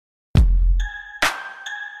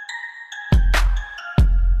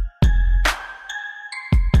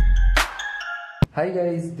Hi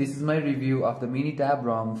guys, this is my review of the mini tab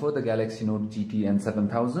ROM for the Galaxy Note GT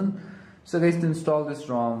N7000. So guys, to install this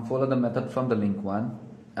ROM, follow the method from the link 1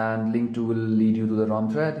 and link 2 will lead you to the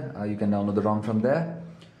ROM thread. You can download the ROM from there.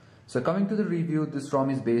 So coming to the review, this ROM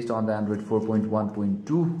is based on the Android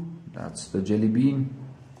 4.1.2. That's the Jelly Bean.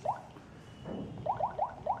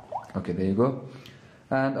 Okay, there you go.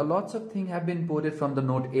 And lots of things have been ported from the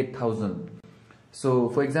Note 8000. So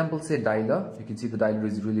for example, say dialer, you can see the dialer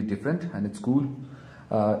is really different and it's cool.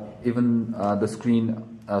 Even the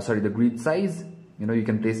screen, the grid size, you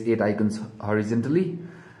can place 8 icons horizontally,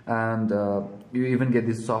 and you even get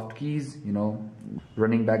these soft keys,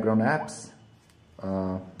 running background apps.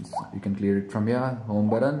 You can clear it from here, home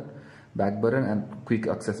button, back button and quick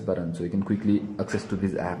access button, so you can quickly access to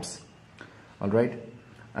these apps. Alright,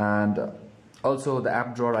 and also the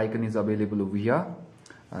app drawer icon is available over here.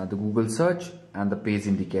 The Google search and the page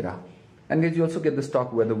indicator, and guys, you also get the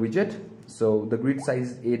stock weather widget. So the grid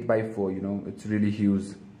size is 8x4, it's really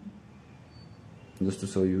huge. Just to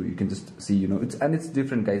show you, you can just see, it's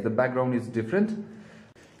different guys, the background is different.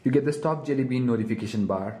 You get the stock Jelly Bean notification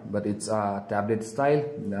bar, but it's a tablet style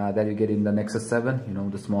that you get in the Nexus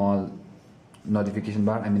 7, the small notification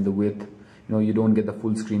bar, the width, you don't get the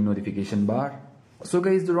full screen notification bar. So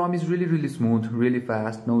guys, the ROM is really smooth, really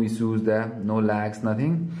fast, no issues there, no lags,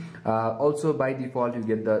 nothing. Also by default you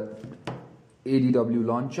get the ADW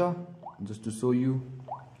launcher, just to show you.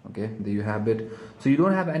 Okay, there you have it. So you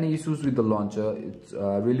don't have any issues with the launcher. It's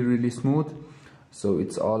really smooth. So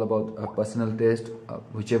it's all about a personal taste.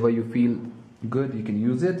 Whichever you feel good, you can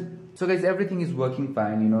use it. So guys, everything is working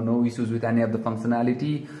fine, no issues with any of the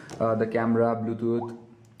functionality. The camera, Bluetooth,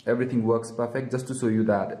 everything works perfect. Just to show you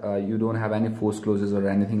that you don't have any force closes or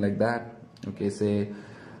anything like that. Okay, say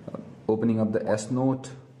opening up the S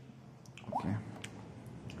Note.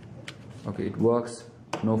 Okay, it works,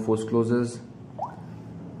 no force closes.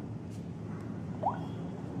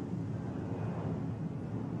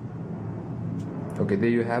 Okay, there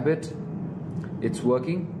you have it, it's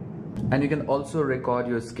working. And you can also record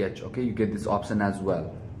your sketch. Okay, you get this option as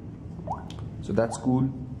well, so that's cool.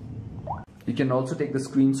 You can also take the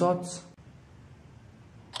screenshots.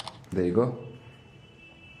 There you go.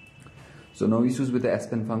 So no issues with the S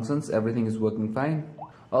Pen functions, everything is working fine.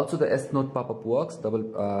 Also the S Note pop-up works. Double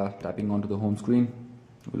tapping onto the home screen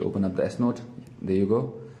will open up the S Note. There you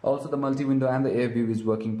go. Also the multi-window and the air view is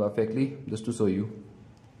working perfectly. Just to show you,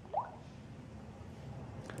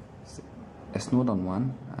 S Note on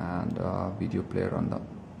one and video player on the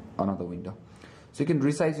another window. So you can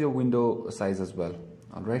resize your window size as well.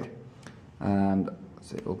 All right. And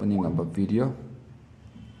say opening up a video,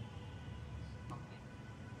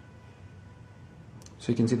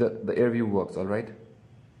 so you can see that the air view works. All right,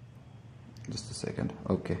 just a second.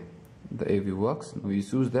 Okay, the air view works, no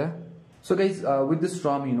issues there. So guys, with this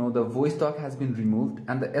ROM, the voice talk has been removed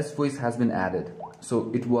and the S voice has been added, so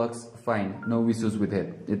it works fine, no issues with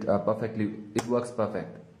it. It works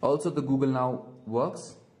perfect. Also the Google Now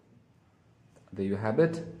works. There you have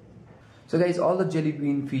it. So guys, all the Jelly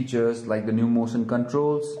Bean features like the new motion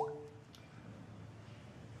controls,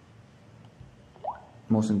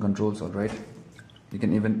 alright. You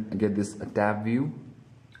can even get this tab view.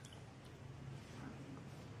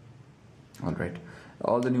 Alright,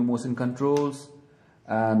 all the new motion controls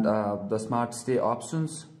and the smart stay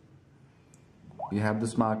options. You have the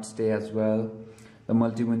smart stay as well, the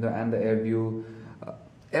multi-window and the air view.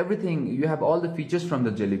 Everything, you have all the features from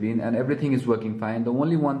the Jelly Bean and everything is working fine. The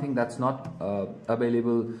only one thing that's not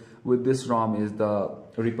available with this ROM is the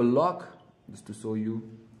ripple lock. Just to show you,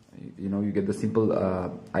 you get the simple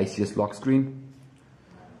ICS lock screen.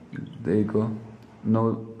 There you go,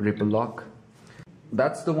 no ripple lock.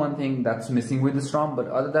 That's the one thing that's missing with this ROM, but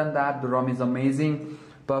other than that, the ROM is amazing,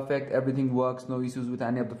 perfect, everything works, no issues with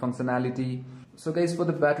any of the functionality. So guys, for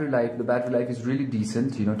the battery life is really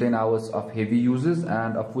decent, 10 hours of heavy uses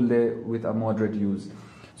and a full day with a moderate use.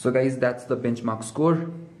 So guys, that's the benchmark score.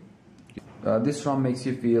 This ROM makes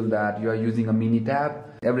you feel that you are using a mini tab.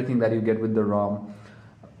 Everything that you get with the ROM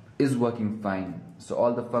is working fine. So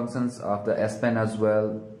all the functions of the S Pen as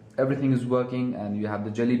well, everything is working, and you have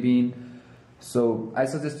the Jelly Bean. So I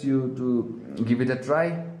suggest you to give it a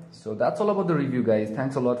try. So that's all about the review guys.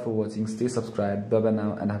 Thanks a lot for watching. Stay subscribed. Bye bye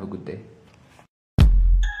now and have a good day.